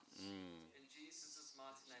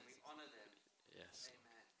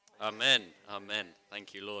Amen. Amen.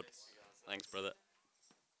 Thank you, Lord. Thanks, brother.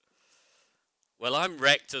 Well, I'm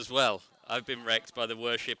wrecked as well. I've been wrecked by the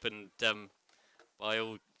worship and by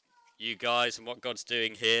all you guys and what God's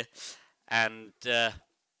doing here. And I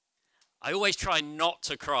always try not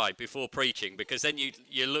to cry before preaching because then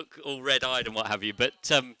you look all red-eyed and what have you.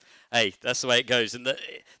 But hey, that's the way it goes. And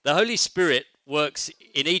the Holy Spirit works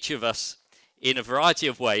in each of us in a variety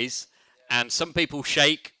of ways. And some people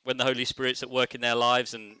shake when the Holy Spirit's at work in their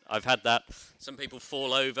lives, and I've had that. Some people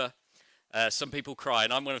fall over. Some people cry,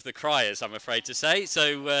 and I'm one of the criers, I'm afraid to say.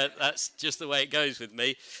 So that's just the way it goes with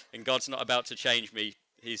me, and God's not about to change me.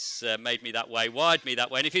 He's made me that way, wired me that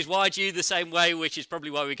way. And if he's wired you the same way, which is probably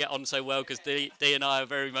why we get on so well, because Dee and I are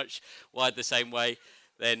very much wired the same way,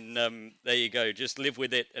 then there you go. Just live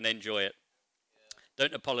with it and enjoy it.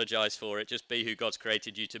 Don't apologize for it. Just be who God's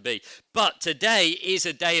created you to be. But today is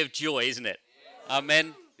a day of joy, isn't it?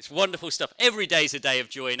 Amen. It's wonderful stuff. Every day is a day of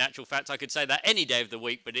joy. In actual fact, I could say that any day of the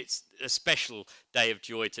week, but it's a special day of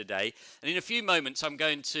joy today. And in a few moments, I'm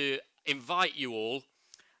going to invite you all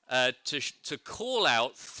to call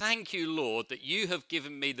out, "Thank you, Lord, that you have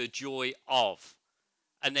given me the joy of,"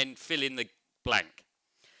 and then fill in the blank.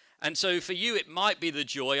 And so for you, it might be the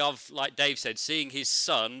joy of, like Dave said, seeing his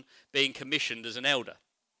son being commissioned as an elder.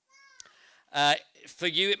 For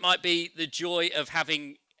you, it might be the joy of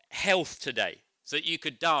having health today, so that you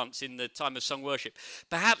could dance in the time of song worship.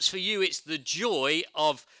 Perhaps for you, it's the joy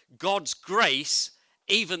of God's grace,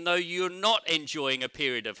 even though you're not enjoying a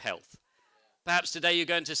period of health. Perhaps today you're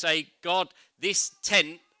going to say, "God, this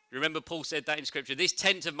tent," remember Paul said that in Scripture, "this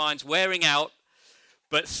tent of mine's wearing out,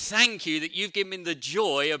 but thank you that you've given me the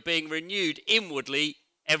joy of being renewed inwardly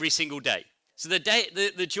every single day." So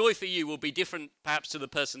the joy for you will be different perhaps to the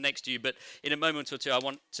person next to you, but in a moment or two I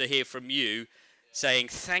want to hear from you saying,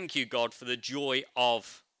 "Thank you, God, for the joy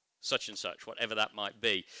of such and such," whatever that might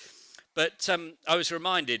be. But I was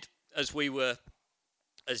reminded as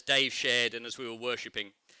Dave shared and as we were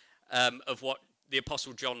worshipping, of what the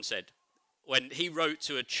Apostle John said when he wrote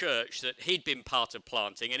to a church that he'd been part of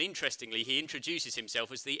planting. And interestingly, he introduces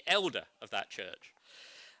himself as the elder of that church.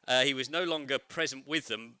 He was no longer present with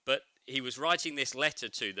them, but he was writing this letter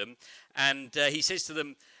to them. And he says to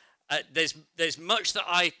them, there's much that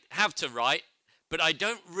I have to write, but I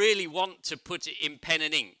don't really want to put it in pen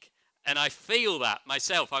and ink. And I feel that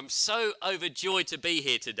myself. I'm so overjoyed to be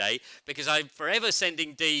here today because I'm forever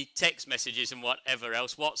sending Dee text messages and whatever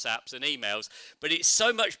else, WhatsApps and emails. But it's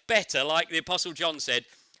so much better, like the Apostle John said,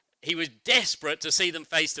 he was desperate to see them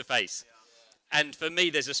face to face. And for me,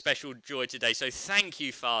 there's a special joy today. So thank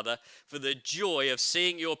you, Father, for the joy of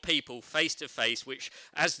seeing your people face to face, which,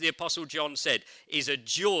 as the Apostle John said, is a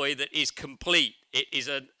joy that is complete. It is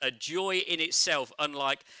a joy in itself,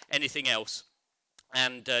 unlike anything else.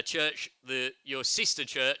 And church, your sister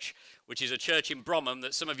church, which is a church in Bromham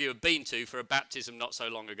that some of you have been to for a baptism not so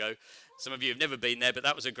long ago. Some of you have never been there, but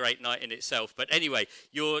that was a great night in itself. But anyway,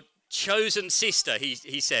 your chosen sister,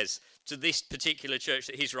 he says, to this particular church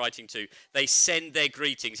that he's writing to, they send their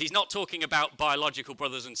greetings. He's not talking about biological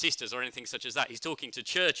brothers and sisters or anything such as that. He's talking to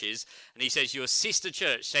churches, and he says your sister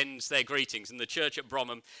church sends their greetings, and the church at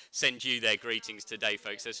Bromham sends you their greetings today,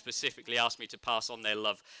 folks. They specifically asked me to pass on their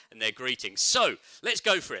love and their greetings. So let's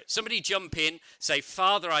go for it. Somebody jump in, say,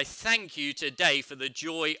 "Father, I thank you today for the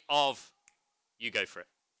joy of," you go for it.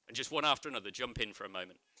 And just one after another, jump in for a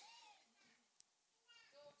moment.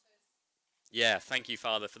 Yeah, thank you,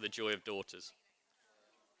 Father, for the joy of daughters.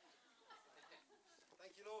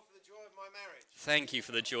 Thank you, Lord, for the joy of my marriage. Thank you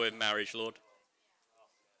for the joy of marriage, Lord.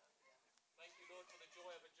 Thank you, Lord, for the joy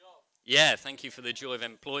of a job. Yeah, thank you for the joy of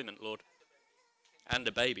employment, Lord. And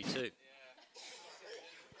a baby, too.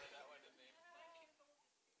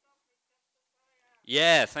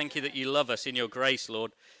 Yeah, thank you that you love us in your grace,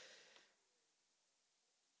 Lord.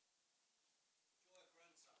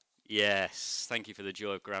 Yes, thank you for the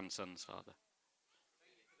joy of grandsons, Father.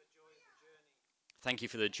 Thank you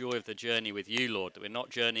for the joy of the journey with you, Lord, that we're not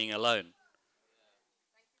journeying alone.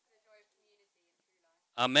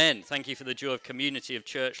 Amen. Thank you for the joy of community of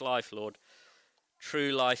church life, Lord.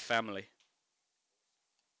 True life family.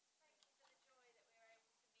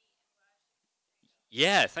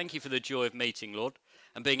 Yeah, thank you for the joy of meeting, Lord,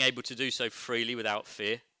 and being able to do so freely without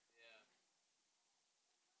fear.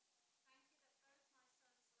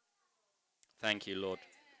 Thank you, Lord.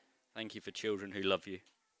 Thank you for children who love you.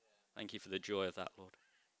 Thank you for the joy of that, Lord.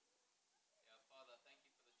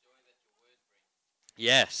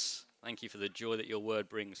 Yes, thank you for the joy that your word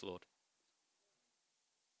brings, Lord.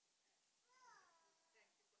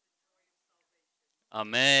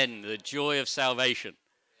 Amen. The joy of salvation.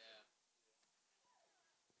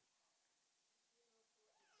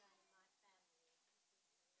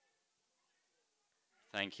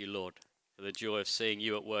 Thank you, Lord, for the joy of seeing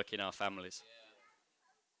you at work in our families.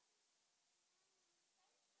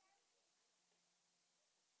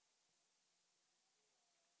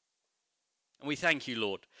 And we thank you,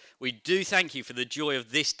 Lord. We do thank you for the joy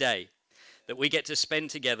of this day that we get to spend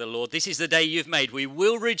together, Lord. This is the day you've made. We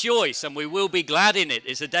will rejoice and we will be glad in it.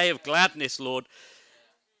 It's a day of gladness, Lord.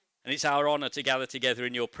 And it's our honor to gather together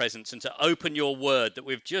in your presence and to open your word that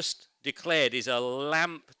we've just declared is a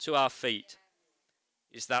lamp to our feet.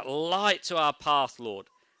 It's that light to our path, Lord.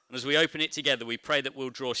 And as we open it together, we pray that we'll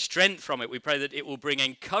draw strength from it. We pray that it will bring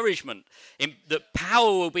encouragement, that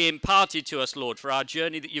power will be imparted to us, Lord, for our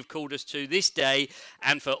journey that you've called us to this day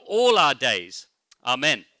and for all our days.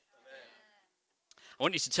 Amen. I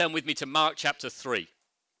want you to turn with me to Mark chapter 3.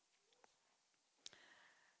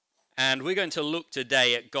 And we're going to look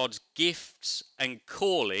today at God's gifts and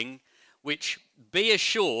calling, which, be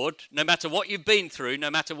assured, no matter what you've been through, no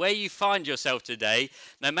matter where you find yourself today,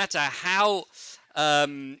 no matter how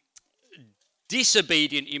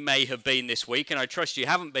disobedient you may have been this week, and I trust you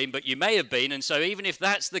haven't been, but you may have been, and so even if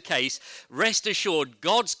that's the case, rest assured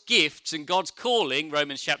God's gifts and God's calling,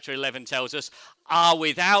 Romans chapter 11 tells us, are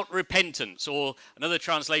without repentance, or another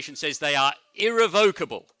translation says they are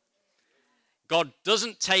irrevocable. God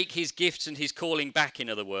doesn't take his gifts and his calling back, in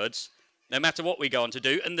other words, no matter what we go on to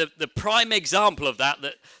do. And the prime example of that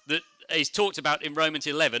is talked about in Romans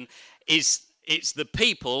 11 is it's the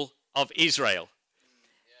people of Israel.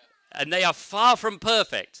 And they are far from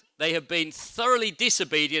perfect. They have been thoroughly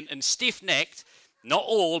disobedient and stiff-necked, not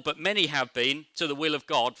all, but many have been, to the will of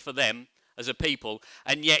God for them as a people.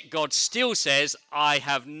 And yet God still says, I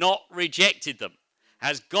have not rejected them.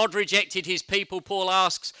 Has God rejected his people, Paul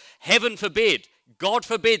asks? Heaven forbid. God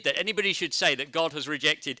forbid that anybody should say that God has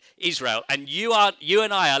rejected Israel. And you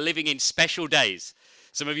and I are living in special days.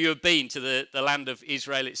 Some of you have been to the land of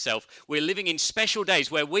Israel itself. We're living in special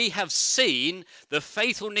days where we have seen the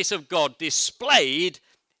faithfulness of God displayed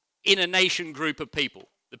in a nation group of people,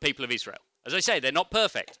 the people of Israel. As I say, they're not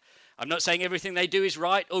perfect. I'm not saying everything they do is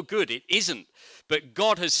right or good. It isn't. But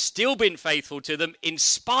God has still been faithful to them in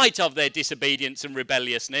spite of their disobedience and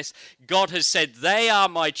rebelliousness. God has said, they are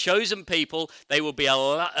my chosen people. They will be a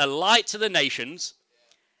light to the nations.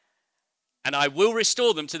 And I will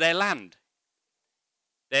restore them to their land.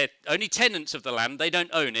 They're only tenants of the land. They don't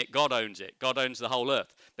own it. God owns it. God owns the whole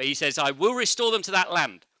earth. But he says, I will restore them to that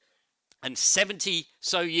land. And 70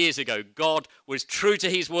 so years ago, God was true to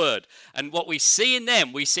his word. And what we see in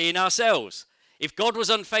them, we see in ourselves. If God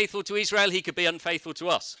was unfaithful to Israel, he could be unfaithful to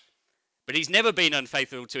us. But he's never been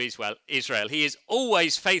unfaithful to Israel. He is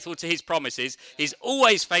always faithful to his promises. He's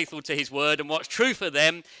always faithful to his word. And what's true for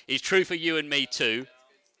them is true for you and me too.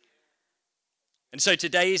 And so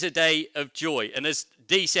today is a day of joy. And as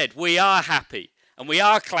Dee said, we are happy and we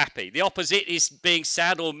are clappy. The opposite is being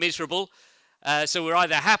sad or miserable. So we're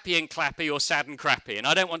either happy and clappy or sad and crappy. And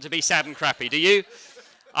I don't want to be sad and crappy, do you?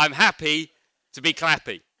 I'm happy to be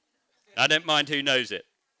clappy. I don't mind who knows it.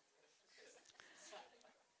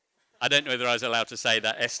 I don't know whether I was allowed to say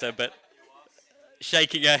that, Esther, but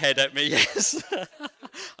shaking her head at me, yes.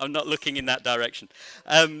 I'm not looking in that direction.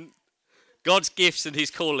 God's gifts and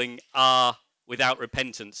his calling are without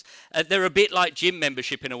repentance. They're a bit like gym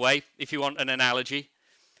membership in a way, if you want an analogy.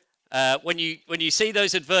 When you see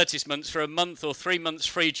those advertisements for a month or 3 months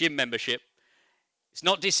free gym membership, it's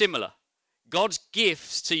not dissimilar. God's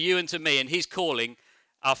gifts to you and to me and his calling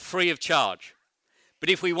are free of charge. But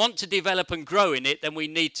if we want to develop and grow in it, then we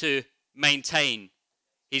need to maintain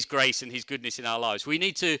his grace and his goodness in our lives. We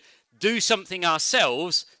need to do something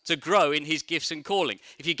ourselves to grow in his gifts and calling.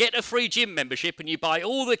 If you get a free gym membership and you buy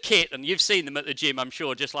all the kit, and you've seen them at the gym, I'm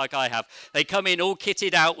sure, just like I have, they come in all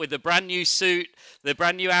kitted out with the brand new suit, the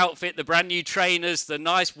brand new outfit, the brand new trainers, the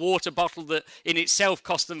nice water bottle that in itself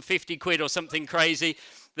cost them 50 quid or something crazy,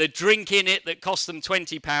 the drink in it that cost them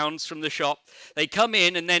 £20 from the shop. They come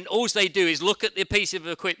in and then all they do is look at the piece of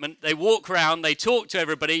equipment, they walk around, they talk to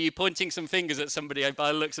everybody. You're pointing some fingers at somebody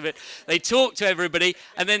by the looks of it. They talk to everybody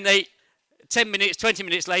and then they, 10 minutes, 20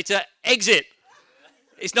 minutes later, exit.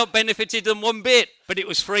 It's not benefited them one bit, but it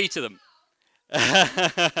was free to them.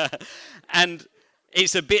 And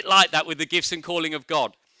it's a bit like that with the gifts and calling of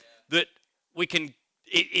God. That we can,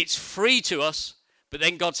 it's free to us, but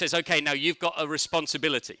then God says, okay, now you've got a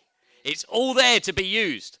responsibility. It's all there to be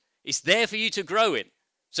used. It's there for you to grow in.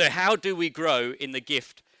 So how do we grow in the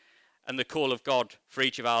gift and the call of God for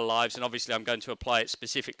each of our lives? And obviously I'm going to apply it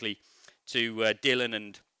specifically to Dylan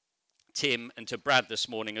and Tim and to Brad this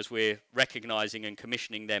morning as we're recognizing and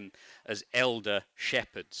commissioning them as elder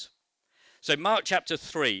shepherds. So Mark chapter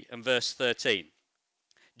 3 and verse 13.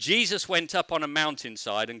 Jesus went up on a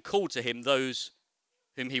mountainside and called to him those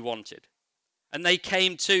whom he wanted. And they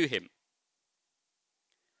came to him.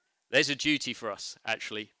 There's a duty for us,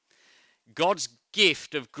 actually. God's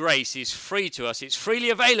gift of grace is free to us. It's freely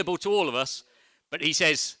available to all of us. But he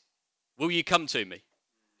says, will you come to me?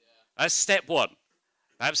 That's step one.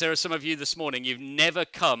 Perhaps there are some of you this morning, you've never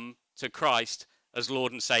come to Christ as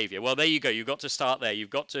Lord and Saviour. Well, there you go. You've got to start there. You've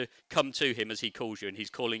got to come to him as he calls you, and he's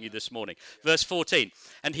calling you this morning. Verse 14,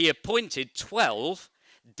 and he appointed 12,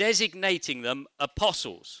 designating them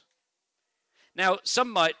apostles. Now,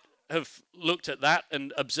 some might have looked at that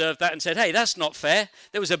and observed that and said, hey, that's not fair.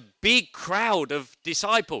 There was a big crowd of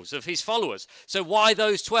disciples, of his followers. So why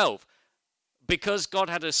those 12? Because God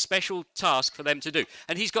had a special task for them to do.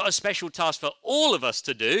 And he's got a special task for all of us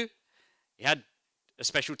to do. He had a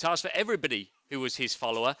special task for everybody who was his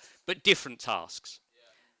follower, but different tasks.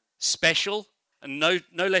 Special and no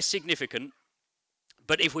less significant.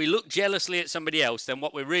 But if we look jealously at somebody else, then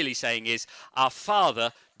what we're really saying is our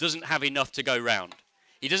Father doesn't have enough to go round.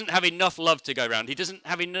 He doesn't have enough love to go round. He doesn't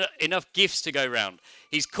have enough gifts to go round.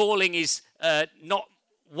 His calling is not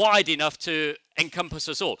wide enough to encompass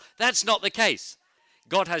us all. That's not the case.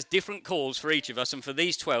 God has different calls for each of us, and for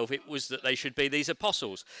these 12, it was that they should be these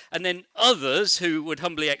apostles. And then others who would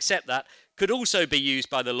humbly accept that could also be used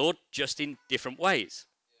by the Lord, just in different ways.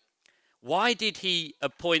 Why did he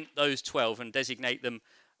appoint those 12 and designate them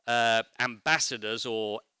ambassadors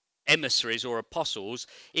or emissaries or apostles?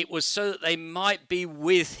 It was so that they might be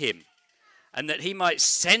with him and that he might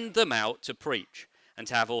send them out to preach and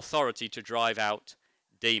to have authority to drive out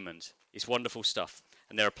demons. It's wonderful stuff,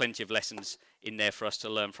 and there are plenty of lessons in there for us to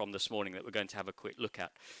learn from this morning that we're going to have a quick look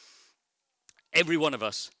at. Every one of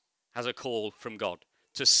us has a call from God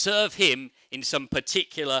to serve him in some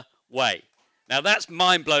particular way. Now that's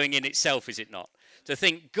mind-blowing in itself, is it not? To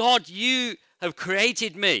think, God, you have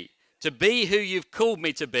created me to be who you've called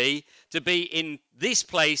me to be in this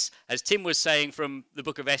place, as Tim was saying from the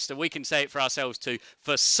book of Esther, we can say it for ourselves too,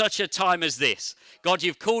 for such a time as this. God,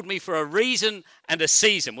 you've called me for a reason and a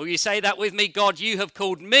season. Will you say that with me? God, you have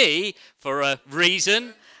called me for a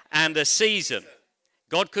reason and a season.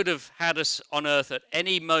 God could have had us on earth at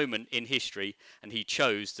any moment in history, and he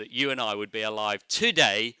chose that you and I would be alive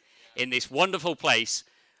today in this wonderful place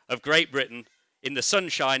of Great Britain, in the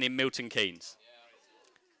sunshine in Milton Keynes.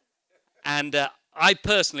 And I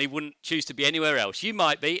personally wouldn't choose to be anywhere else. You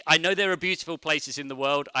might be. I know there are beautiful places in the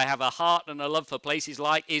world. I have a heart and a love for places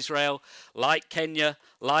like Israel, like Kenya,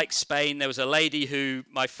 like Spain. There was a lady who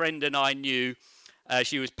my friend and I knew.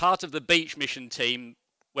 She was part of the beach mission team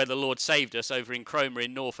where the Lord saved us over in Cromer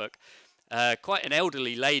in Norfolk. Quite an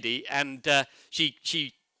elderly lady. And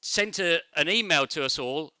she sent an email to us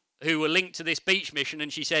all who were linked to this beach mission.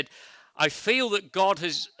 And she said, I feel that God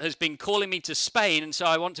has been calling me to Spain, and so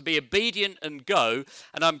I want to be obedient and go,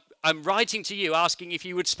 and I'm writing to you asking if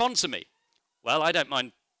you would sponsor me. Well, I don't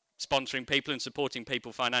mind sponsoring people and supporting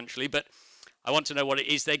people financially, but I want to know what it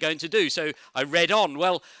is they're going to do. So I read on.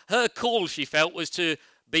 Well, her call, she felt, was to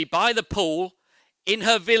be by the pool in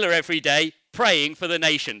her villa every day praying for the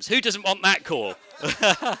nations. Who doesn't want that call?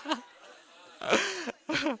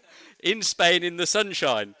 In Spain in the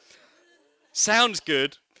sunshine. Sounds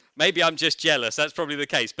good. Maybe I'm just jealous. That's probably the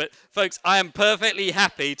case. But folks, I am perfectly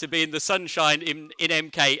happy to be in the sunshine in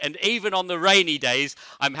MK. And even on the rainy days,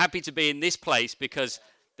 I'm happy to be in this place because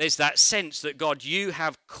there's that sense that, God, you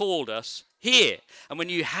have called us here. And when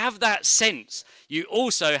you have that sense, you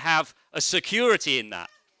also have a security in that.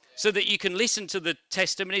 So that you can listen to the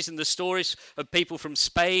testimonies and the stories of people from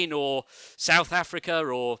Spain or South Africa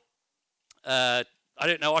or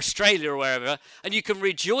Australia or wherever. And you can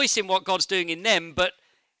rejoice in what God's doing in them, but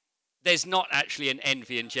there's not actually an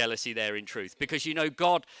envy and jealousy there in truth, because you know,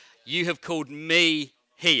 God, you have called me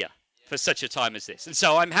here for such a time as this. And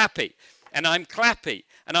so I'm happy and I'm clappy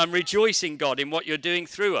and I'm rejoicing, God, in what you're doing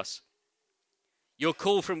through us. Your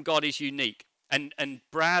call from God is unique. And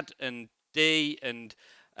Brad and Dee and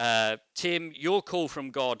Tim, your call from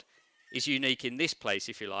God is unique in this place,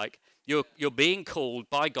 if you like. You're being called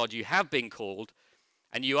by God. You have been called,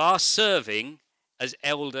 and you are serving as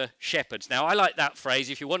elder shepherds. Now, I like that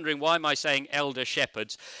phrase. If you're wondering why am I saying elder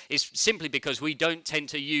shepherds, it's simply because we don't tend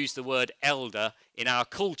to use the word elder in our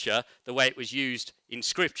culture the way it was used in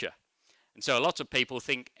Scripture. And so a lot of people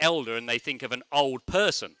think elder and they think of an old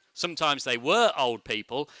person. Sometimes they were old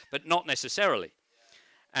people, but not necessarily.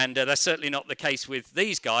 And that's certainly not the case with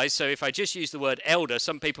these guys. So if I just use the word elder,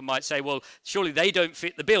 some people might say, well, surely they don't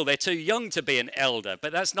fit the bill. They're too young to be an elder.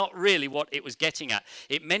 But that's not really what it was getting at.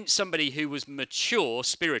 It meant somebody who was mature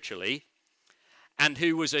spiritually and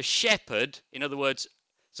who was a shepherd. In other words,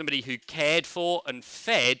 somebody who cared for and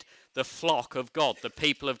fed the flock of God, the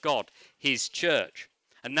people of God, his church.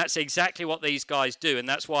 And that's exactly what these guys do. And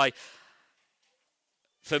that's why,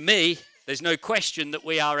 for me, there's no question that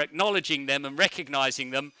we are acknowledging them and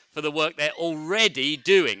recognizing them for the work they're already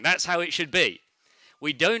doing. That's how it should be.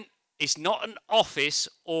 It's not an office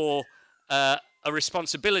or a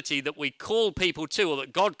responsibility that we call people to, or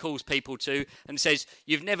that God calls people to and says,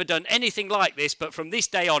 you've never done anything like this, but from this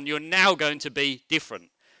day on, you're now going to be different.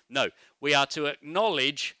 No, we are to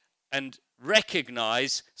acknowledge and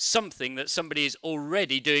recognize something that somebody is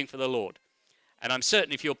already doing for the Lord. And I'm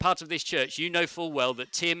certain if you're part of this church, you know full well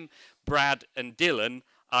that Tim, Brad, and Dylan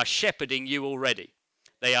are shepherding you already.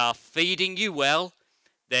 They are feeding you well.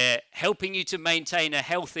 They're helping you to maintain a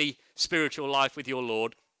healthy spiritual life with your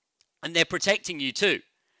Lord. And they're protecting you too.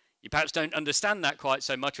 You perhaps don't understand that quite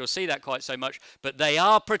so much or see that quite so much, but they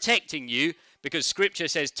are protecting you because Scripture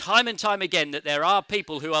says time and time again that there are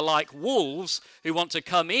people who are like wolves who want to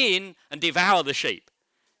come in and devour the sheep.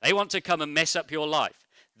 They want to come and mess up your life.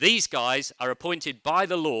 These guys are appointed by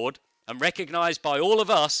the Lord and recognized by all of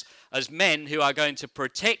us as men who are going to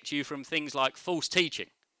protect you from things like false teaching.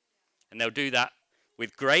 And they'll do that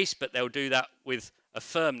with grace, but they'll do that with a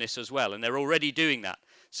firmness as well. And they're already doing that.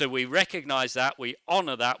 So we recognize that, we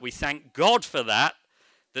honor that, we thank God for that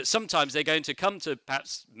sometimes they're going to come to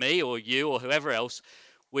perhaps me or you or whoever else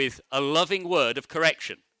with a loving word of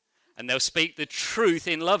correction. And they'll speak the truth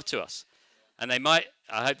in love to us. And they might,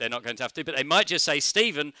 I hope they're not going to have to, but they might just say,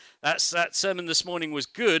 Stephen, that sermon this morning was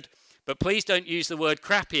good, but please don't use the word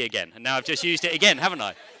crappy again. And now I've just used it again, haven't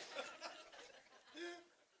I?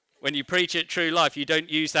 When you preach at True Life, you don't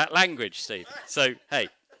use that language, Stephen. So, hey,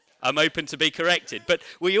 I'm open to be corrected. But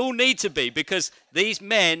we all need to be, because these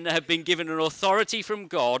men have been given an authority from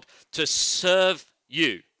God to serve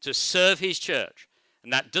you, to serve his church.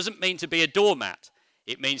 And that doesn't mean to be a doormat.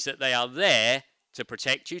 It means that they are there to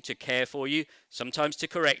protect you, to care for you, sometimes to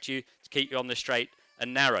correct you, to keep you on the straight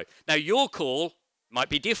and narrow. Now, your call might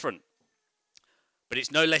be different, but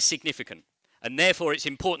it's no less significant. And therefore, it's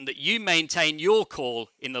important that you maintain your call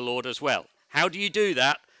in the Lord as well. How do you do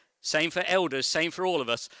that? Same for elders, same for all of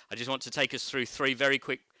us. I just want to take us through 3 very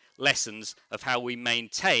quick lessons of how we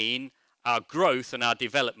maintain our growth and our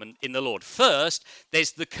development in the Lord. First,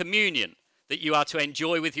 there's the communion that you are to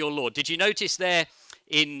enjoy with your Lord. Did you notice there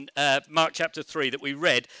in Mark chapter 3 that we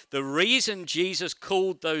read, the reason Jesus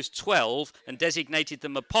called those 12 and designated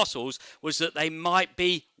them apostles was that they might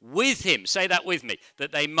be with him. Say that with me,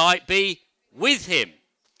 that they might be with him.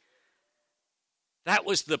 That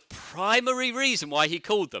was the primary reason why he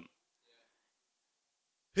called them.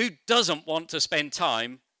 Who doesn't want to spend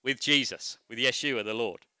time with Jesus, with Yeshua the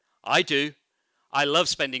Lord? I do. I love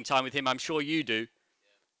spending time with him. I'm sure you do.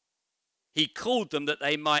 He called them that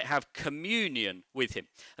they might have communion with him.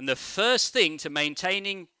 And the first thing to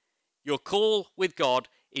maintaining your call with God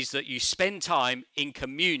is that you spend time in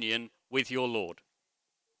communion with your Lord.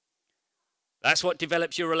 That's what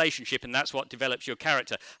develops your relationship, and that's what develops your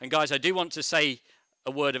character. And guys, I do want to say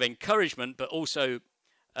a word of encouragement, but also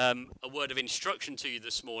a word of instruction to you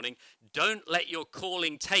this morning. Don't let your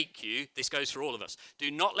calling take you. This goes for all of us. Do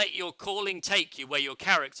not let your calling take you where your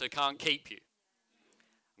character can't keep you.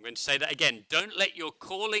 I'm going to say that again. Don't let your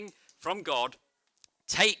calling from God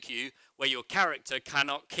take you where your character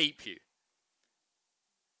cannot keep you.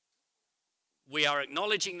 We are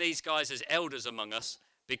acknowledging these guys as elders among us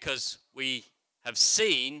because we have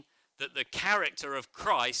seen that the character of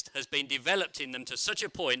Christ has been developed in them to such a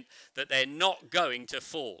point that they're not going to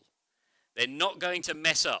fall. They're not going to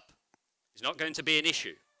mess up. It's not going to be an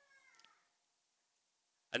issue.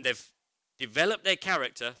 And they've developed their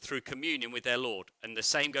character through communion with their Lord. And the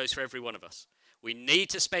same goes for every one of us. We need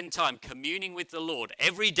to spend time communing with the Lord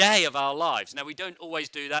every day of our lives. Now, we don't always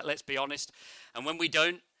do that, let's be honest. And when we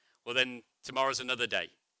don't, well, then tomorrow's another day.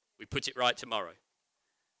 We put it right tomorrow.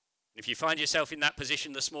 If you find yourself in that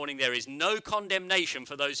position this morning, there is no condemnation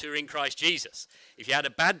for those who are in Christ Jesus. If you had a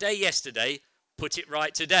bad day yesterday, put it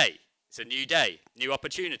right today. It's a new day, new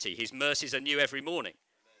opportunity. His mercies are new every morning.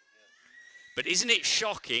 But isn't it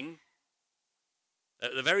shocking,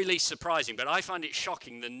 at the very least surprising, but I find it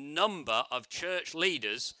shocking the number of church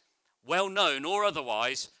leaders, well known or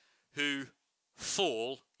otherwise, who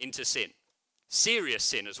fall into sin. Serious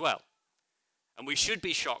sin as well. And we should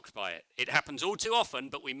be shocked by it. It happens all too often,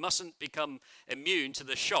 but we mustn't become immune to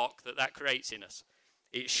the shock that that creates in us.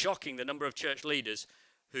 It's shocking the number of church leaders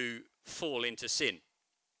who fall into sin.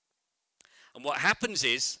 And what happens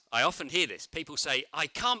is, I often hear this, people say, I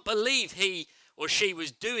can't believe he or she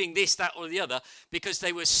was doing this, that, or the other, because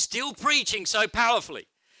they were still preaching so powerfully.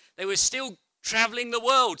 They were still traveling the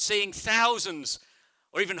world, seeing thousands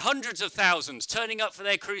or even hundreds of thousands turning up for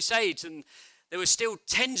their crusades, and There were still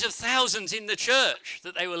tens of thousands in the church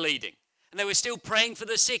that they were leading. And they were still praying for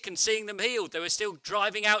the sick and seeing them healed. They were still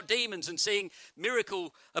driving out demons and seeing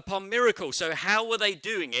miracle upon miracle. So how were they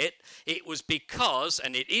doing it? It was because,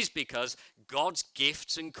 and it is because, God's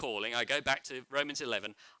gifts and calling, I go back to Romans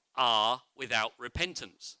 11, are without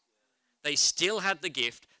repentance. They still had the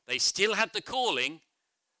gift, they still had the calling,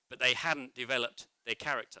 but they hadn't developed their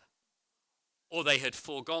character. Or they had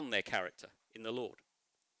foregone their character in the Lord.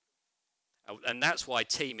 And that's why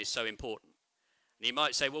team is so important. And you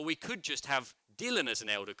might say, well, we could just have Dylan as an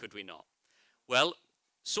elder, could we not? Well,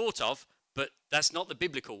 sort of, but that's not the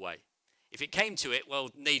biblical way. If it came to it, well,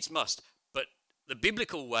 needs must. But the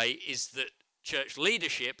biblical way is that church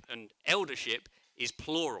leadership and eldership is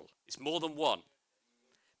plural. It's more than one.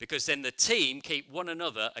 Because then the team keep one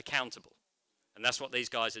another accountable. And that's what these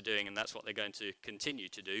guys are doing, and that's what they're going to continue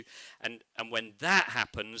to do. And when that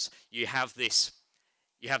happens, you have this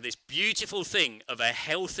beautiful thing of a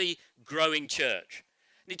healthy, growing church.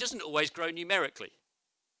 And it doesn't always grow numerically.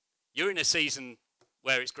 You're in a season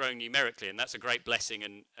where it's growing numerically, and that's a great blessing,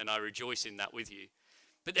 and I rejoice in that with you.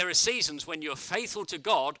 But there are seasons when you're faithful to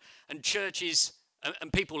God, and churches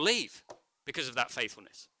and people leave because of that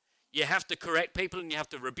faithfulness. You have to correct people and you have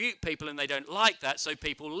to rebuke people, and they don't like that, so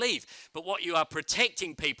people leave. But what you are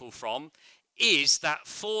protecting people from is that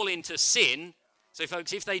fall into sin. So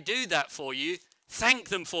folks, if they do that for you, thank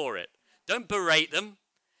them for it. Don't berate them.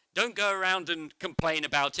 Don't go around and complain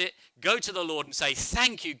about it. Go to the Lord and say,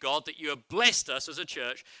 thank you, God, that you have blessed us as a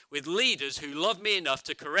church with leaders who love me enough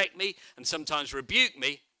to correct me and sometimes rebuke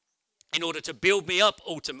me in order to build me up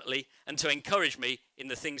ultimately and to encourage me in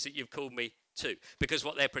the things that you've called me to. Because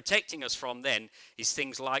what they're protecting us from then is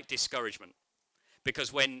things like discouragement.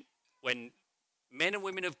 Because when men and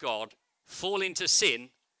women of God fall into sin,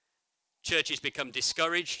 churches become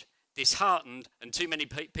discouraged, disheartened, and too many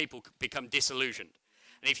people become disillusioned.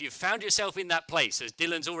 And if you've found yourself in that place, as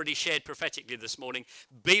Dylan's already shared prophetically this morning,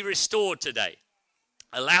 be restored today.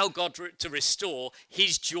 Allow God to restore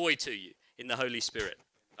his joy to you in the Holy Spirit.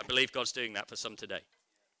 I believe God's doing that for some today.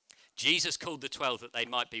 Jesus called the 12 that they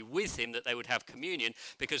might be with him, that they would have communion,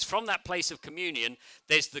 because from that place of communion,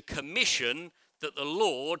 there's the commission that the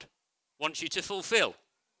Lord wants you to fulfill.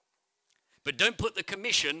 But don't put the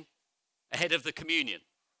commission ahead of the communion.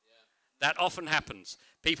 That often happens.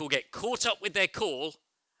 People get caught up with their call,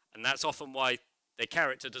 and that's often why their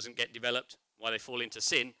character doesn't get developed, why they fall into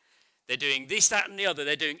sin. They're doing this, that, and the other.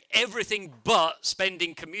 They're doing everything but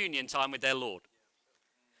spending communion time with their Lord.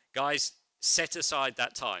 Guys, set aside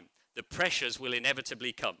that time. The pressures will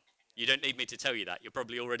inevitably come. You don't need me to tell you that. You're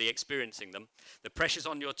probably already experiencing them. The pressures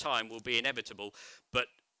on your time will be inevitable, but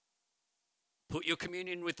put your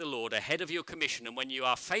communion with the Lord ahead of your commission, and when you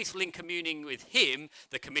are faithful in communing with him,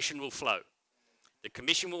 the commission will flow. The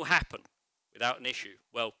commission will happen without an issue.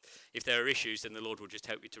 Well, if there are issues, then the Lord will just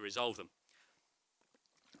help you to resolve them.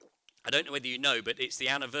 I don't know whether you know, but it's the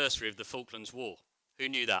anniversary of the Falklands War. Who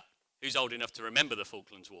knew that? Who's old enough to remember the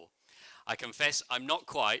Falklands War? I confess I'm not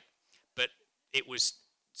quite, but it was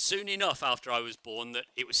soon enough after I was born that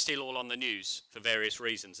it was still all on the news for various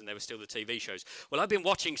reasons, and there were still the TV shows. Well, I've been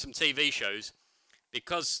watching some TV shows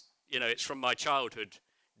because, it's from my childhood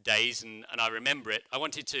days, and I remember it. I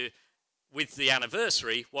wanted to, with the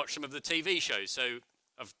anniversary, watch some of the TV shows, so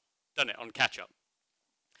I've done it on catch-up.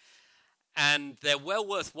 And they're well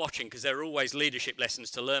worth watching because there are always leadership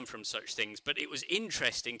lessons to learn from such things, but it was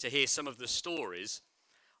interesting to hear some of the stories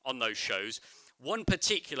on those shows. One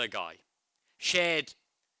particular guy shared,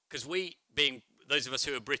 because we, being those of us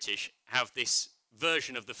who are British, have this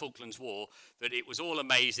version of the Falklands War, that it was all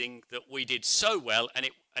amazing, that we did so well, and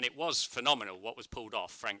it was phenomenal what was pulled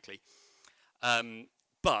off, frankly.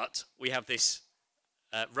 But we have this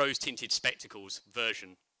rose-tinted spectacles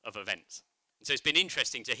version of events. And so it's been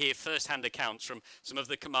interesting to hear first-hand accounts from some of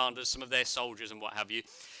the commanders, some of their soldiers and what have you.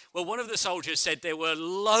 Well, one of the soldiers said there were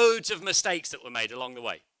loads of mistakes that were made along the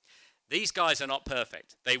way. These guys are not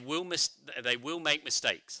perfect. They will make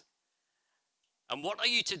mistakes. And what are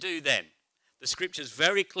you to do then? The scripture's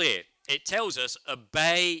very clear. It tells us,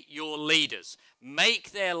 obey your leaders.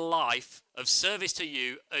 Make their life of service to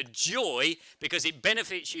you a joy, because it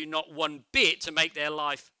benefits you not one bit to make their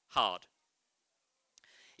life hard.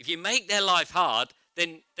 If you make their life hard,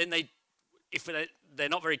 then if they're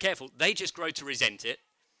not very careful, they just grow to resent it.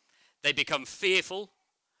 They become fearful.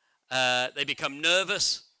 They become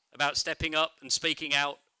nervous about stepping up and speaking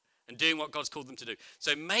out and doing what God's called them to do.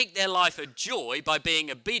 So make their life a joy by being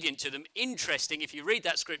obedient to them. Interesting, if you read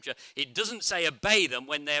that scripture, it doesn't say obey them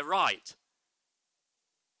when they're right.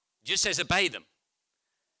 It just says obey them.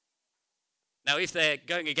 Now, if they're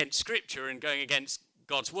going against scripture and going against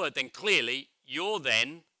God's word, then clearly you're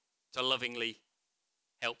then to lovingly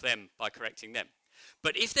help them by correcting them.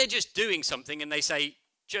 But if they're just doing something and they say,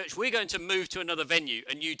 church, we're going to move to another venue,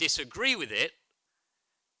 and you disagree with it,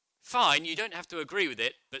 fine, you don't have to agree with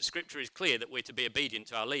it, but Scripture is clear that we're to be obedient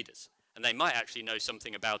to our leaders. And they might actually know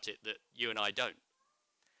something about it that you and I don't.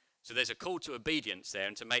 So there's a call to obedience there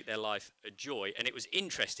and to make their life a joy. And it was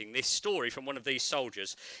interesting, this story from one of these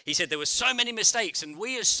soldiers. He said there were so many mistakes, and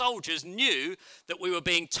we as soldiers knew that we were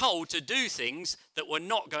being told to do things that were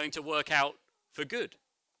not going to work out for good.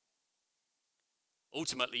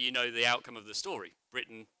 Ultimately, you know the outcome of the story.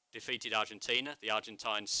 Britain defeated Argentina, the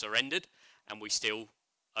Argentines surrendered, and we still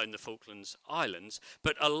own the Falklands Islands.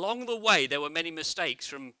 But along the way, there were many mistakes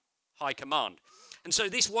from high command. And so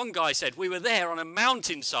this one guy said, we were there on a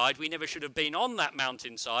mountainside. We never should have been on that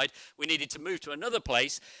mountainside. We needed to move to another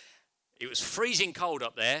place. It was freezing cold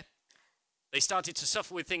up there. They started to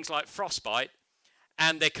suffer with things like frostbite.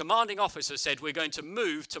 And their commanding officer said, we're going to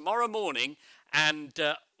move tomorrow morning, and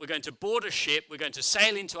we're going to board a ship. We're going to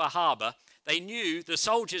sail into a harbour. They knew, the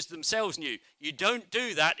soldiers themselves knew, you don't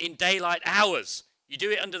do that in daylight hours. You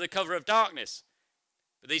do it under the cover of darkness.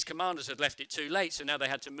 But these commanders had left it too late, so now they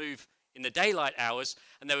had to move in the daylight hours,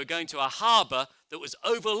 and they were going to a harbour that was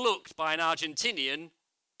overlooked by an Argentinian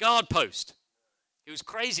guard post. It was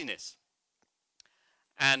craziness.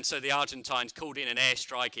 And so the Argentines called in an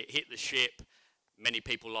airstrike. It hit the ship. Many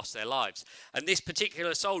people lost their lives. And this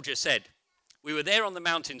particular soldier said, we were there on the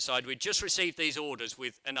mountainside. We'd just received these orders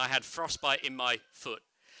and I had frostbite in my foot.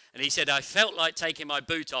 And he said, I felt like taking my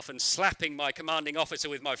boot off and slapping my commanding officer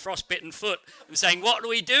with my frostbitten foot and saying, what are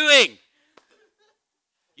we doing?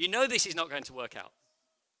 You know this is not going to work out.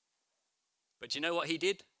 But you know what he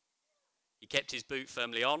did? He kept his boot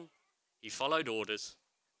firmly on. He followed orders.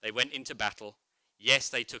 They went into battle. Yes,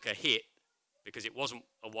 they took a hit because it wasn't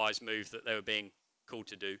a wise move that they were being called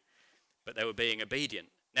to do, but they were being obedient.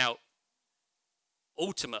 Now,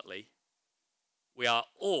 ultimately, we are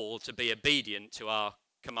all to be obedient to our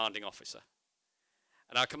commanding officer.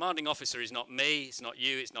 And our commanding officer is not me, it's not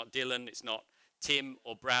you, it's not Dylan, it's not Tim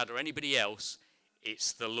or Brad or anybody else.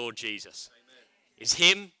 It's the Lord Jesus. Amen. It's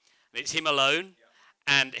him, and it's him alone,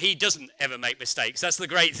 and he doesn't ever make mistakes. That's the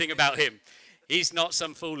great thing about him. He's not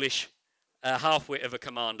some foolish half-wit of a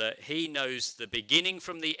commander. He knows the beginning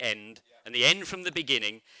from the end, and the end from the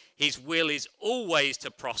beginning. His will is always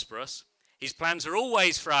to prosper us. His plans are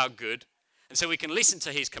always for our good, and so we can listen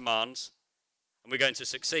to his commands, and we're going to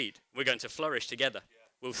succeed. We're going to flourish together.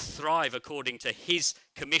 We'll thrive according to his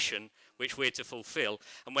commission, which we're to fulfill.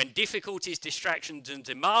 And when difficulties, distractions, and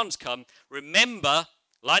demands come, remember,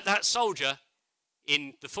 like that soldier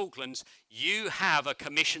in the Falklands, you have a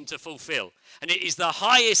commission to fulfill. And it is the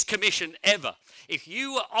highest commission ever. If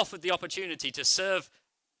you were offered the opportunity to serve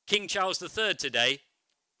King Charles III today,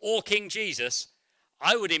 or King Jesus,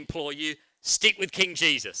 I would implore you, stick with King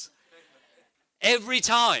Jesus. Every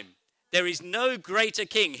time. There is no greater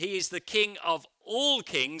king. He is the king of all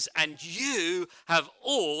kings, and you have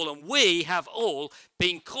all, and we have all,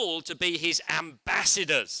 been called to be his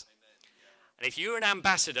ambassadors. And if you're an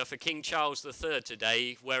ambassador for King Charles III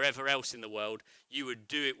today, wherever else in the world, you would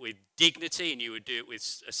do it with dignity, and you would do it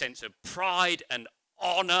with a sense of pride and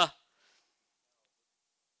honor.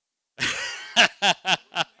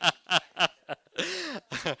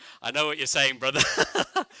 I know what you're saying, brother.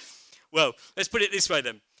 Well, let's put it this way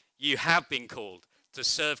then. You have been called to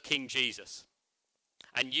serve King Jesus.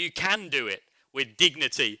 And you can do it with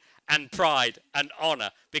dignity and pride and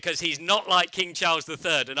honor, because he's not like King Charles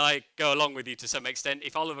III. And I go along with you to some extent.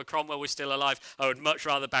 If Oliver Cromwell was still alive, I would much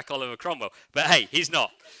rather back Oliver Cromwell. But hey, he's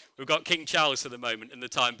not. We've got King Charles for the moment and the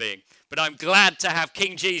time being. But I'm glad to have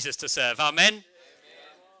King Jesus to serve. Amen?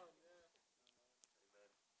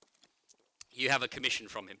 You have a commission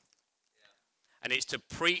from him. And it's to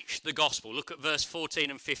preach the gospel. Look at verse 14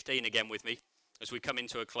 and 15 again with me as we come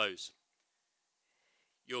into a close.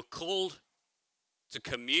 You're called to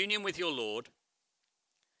communion with your Lord,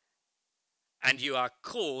 and you are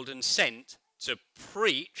called and sent to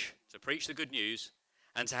preach the good news,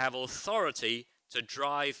 and to have authority to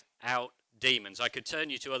drive out demons. I could turn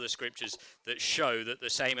you to other scriptures that show that the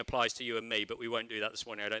same applies to you and me, but we won't do that this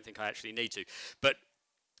morning. I don't think I actually need to. But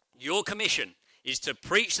your commission is to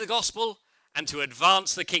preach the gospel and to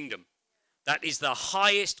advance the kingdom. That is the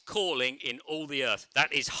highest calling in all the earth.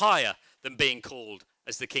 That is higher than being called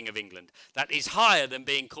as the King of England. That is higher than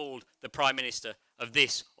being called the Prime Minister of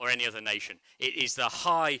this or any other nation. It is the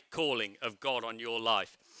high calling of God on your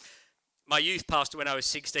life. My youth pastor, when I was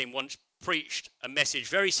 16, once preached a message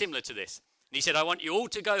very similar to this. And he said, I want you all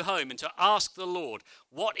to go home and to ask the Lord,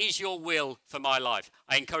 what is your will for my life?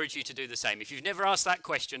 I encourage you to do the same. If you've never asked that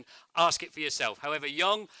question, ask it for yourself. However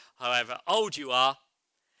young, however old you are,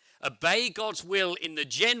 obey God's will in the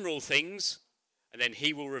general things, and then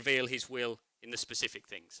he will reveal his will in the specific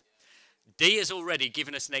things. Dee has already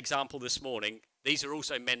given us an example this morning. These are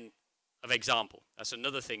also men of example. That's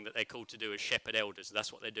another thing that they're called to do as shepherd elders.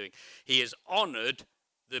 That's what they're doing. He has honoured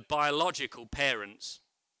the biological parents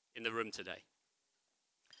in the room today.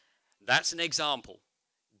 That's an example.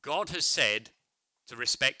 God has said to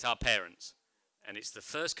respect our parents. And it's the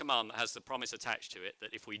first command that has the promise attached to it,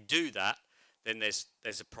 that if we do that, then there's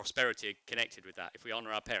a prosperity connected with that, if we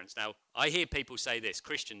honour our parents. Now, I hear people say this,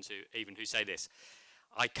 Christians who say this,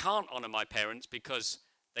 I can't honour my parents because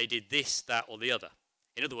they did this, that, or the other.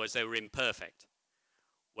 In other words, they were imperfect.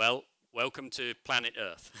 Well, welcome to planet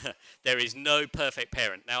Earth. There is no perfect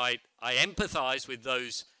parent. Now, I empathise with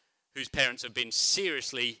those whose parents have been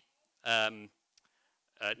seriously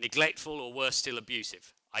neglectful or worse still,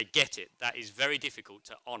 abusive. I get it. That is very difficult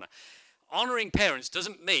to honour. Honouring parents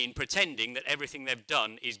doesn't mean pretending that everything they've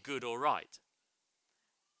done is good or right.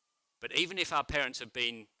 But even if our parents have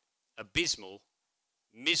been abysmal,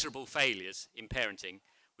 miserable failures in parenting,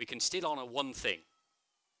 we can still honour one thing.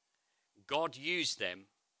 God used them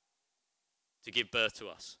to give birth to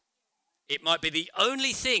us. It might be the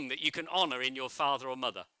only thing that you can honour in your father or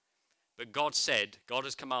mother. But God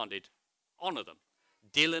has commanded, honour them.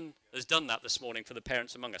 Dylan has done that this morning for the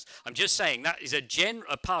parents among us. I'm just saying that is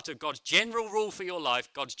a part of God's general rule for your life,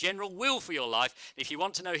 God's general will for your life. If you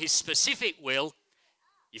want to know his specific will,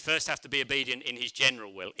 you first have to be obedient in his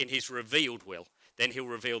general will, in his revealed will. Then he'll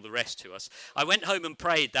reveal the rest to us. I went home and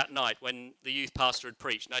prayed that night when the youth pastor had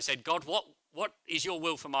preached. And I said, God, what is your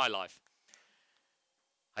will for my life?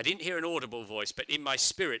 I didn't hear an audible voice, but in my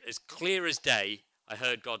spirit, as clear as day, I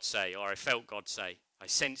heard God say, or I felt God say, I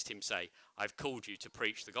sensed him say, I've called you to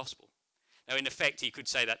preach the gospel. Now, in effect, he could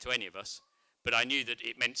say that to any of us, but I knew that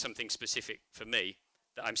it meant something specific for me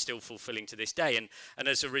that I'm still fulfilling to this day. And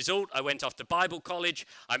as a result, I went off to Bible college.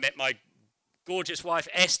 I met my gorgeous wife,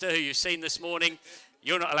 Esther, who you've seen this morning.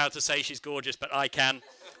 You're not allowed to say she's gorgeous, but I can.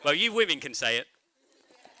 Well, you women can say it.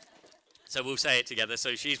 So we'll say it together.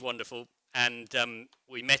 So she's wonderful. And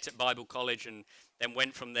we met at Bible college and then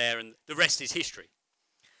went from there, and the rest is history.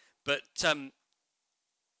 But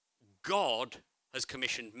God has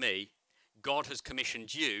commissioned me. God has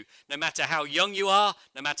commissioned you, no matter how young you are,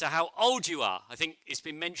 no matter how old you are. I think it's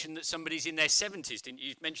been mentioned that somebody's in their 70s. Didn't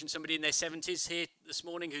you mention somebody in their 70s here this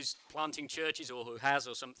morning who's planting churches or who has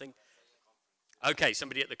or something? Okay,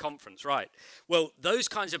 somebody at the conference, right. Well, those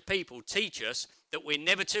kinds of people teach us that we're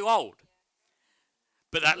never too old.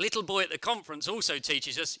 But that little boy at the conference also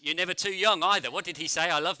teaches us you're never too young either. What did he say?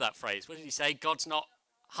 I love that phrase. What did he say? God's not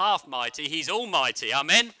half mighty, he's almighty.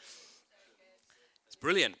 Amen? It's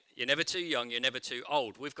brilliant. You're never too young, you're never too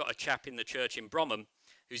old. We've got a chap in the church in Bromham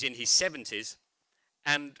who's in his 70s,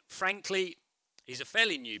 and frankly, he's a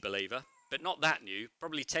fairly new believer, but not that new,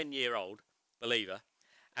 probably 10-year-old believer.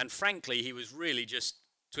 And frankly, he was really just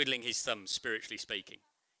twiddling his thumbs, spiritually speaking.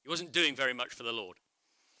 He wasn't doing very much for the Lord.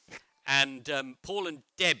 And Paul and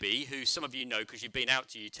Debbie, who some of you know because you've been out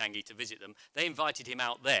to Utangi to visit them, they invited him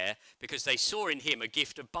out there because they saw in him a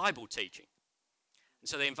gift of Bible teaching. And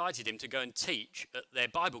so they invited him to go and teach at their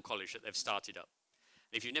Bible college that they've started up.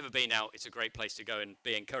 And if you've never been out, it's a great place to go and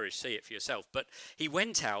be encouraged, see it for yourself. But he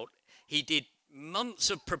went out, he did months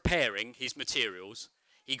of preparing his materials.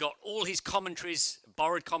 He got all his commentaries,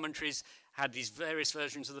 borrowed commentaries, had these various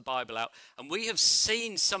versions of the Bible out. And we have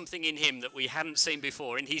seen something in him that we hadn't seen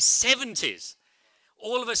before. In his 70s,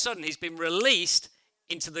 all of a sudden he's been released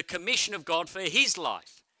into the commission of God for his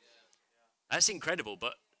life. That's incredible,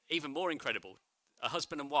 but even more incredible, a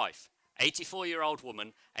husband and wife, 84-year-old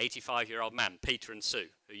woman, 85-year-old man, Peter and Sue,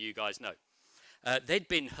 who you guys know. They'd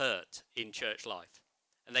been hurt in church life.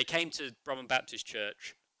 And they came to Bromham Baptist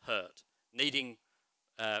Church hurt, needing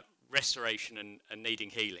restoration and needing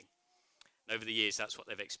healing. And over the years, that's what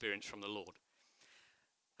they've experienced from the Lord.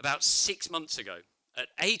 About 6 months ago, at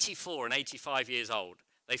 84 and 85 years old,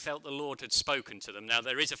 they felt the Lord had spoken to them. Now,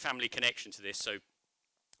 there is a family connection to this, so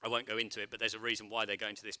I won't go into it, but there's a reason why they're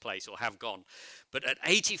going to this place or have gone. But at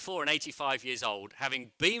 84 and 85 years old, having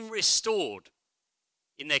been restored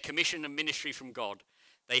in their commission and ministry from God,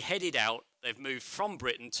 they headed out. They've moved from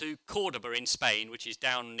Britain to Cordoba in Spain, which is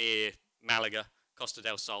down near Malaga, Costa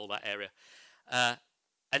del Sol, that area.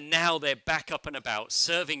 And now they're back up and about,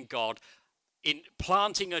 serving God, in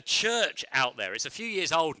planting a church out there. It's a few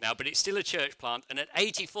years old now, but it's still a church plant. And at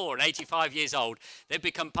 84 and 85 years old, they've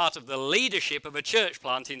become part of the leadership of a church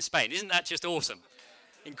plant in Spain. Isn't that just awesome?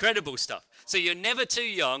 Incredible stuff. So you're never too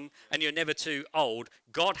young and you're never too old.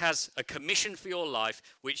 God has a commission for your life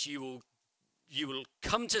which you will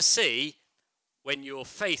come to see when you're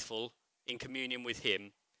faithful in communion with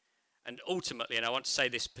him. And ultimately, and I want to say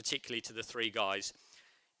this particularly to the three guys,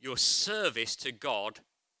 your service to God,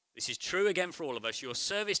 this is true again for all of us, your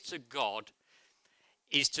service to God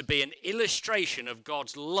is to be an illustration of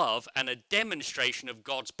God's love and a demonstration of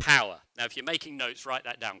God's power. Now, if you're making notes, write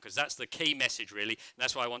that down, because that's the key message, really, and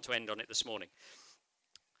that's why I want to end on it this morning.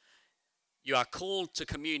 You are called to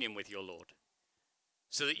communion with your Lord,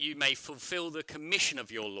 so that you may fulfill the commission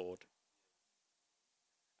of your Lord.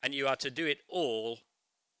 And you are to do it all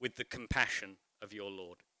with the compassion of your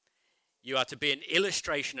Lord. You are to be an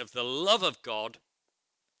illustration of the love of God,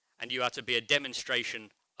 and you are to be a demonstration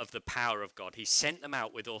of the power of God. He sent them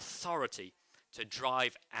out with authority to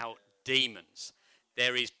drive out demons.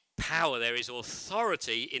 There is power, there is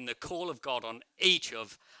authority in the call of God on each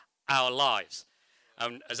of our lives.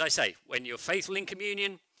 And as I say, when you're faithful in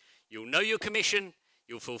communion, you'll know your commission,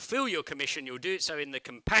 you'll fulfill your commission, you'll do it so in the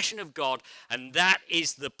compassion of God, and that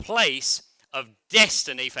is the place of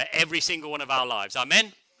destiny for every single one of our lives.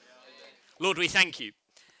 Amen? Lord, we thank you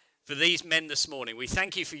for these men this morning. We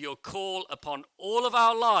thank you for your call upon all of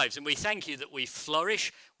our lives, and we thank you that we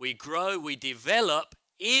flourish, we grow, we develop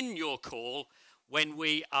in your call when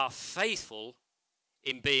we are faithful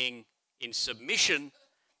in being in submission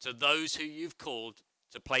to those who you've called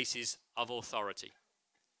to places of authority.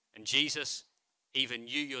 And Jesus, even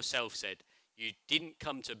you yourself said, you didn't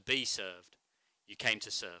come to be served, you came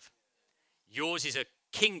to serve. Yours is a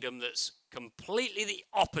kingdom that's completely the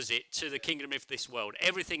opposite to the kingdom of this world.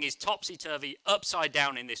 Everything is topsy-turvy, upside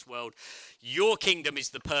down in this world. Your kingdom is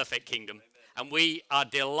the perfect kingdom, and we are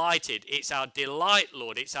delighted. It's our delight,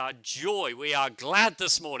 Lord. It's our joy. We are glad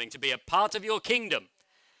this morning to be a part of your kingdom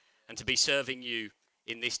and to be serving you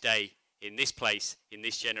in this day, in this place, in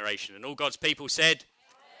this generation. And all God's people said,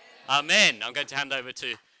 Amen. I'm going to hand over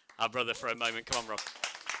to our brother for a moment. Come on, Rob.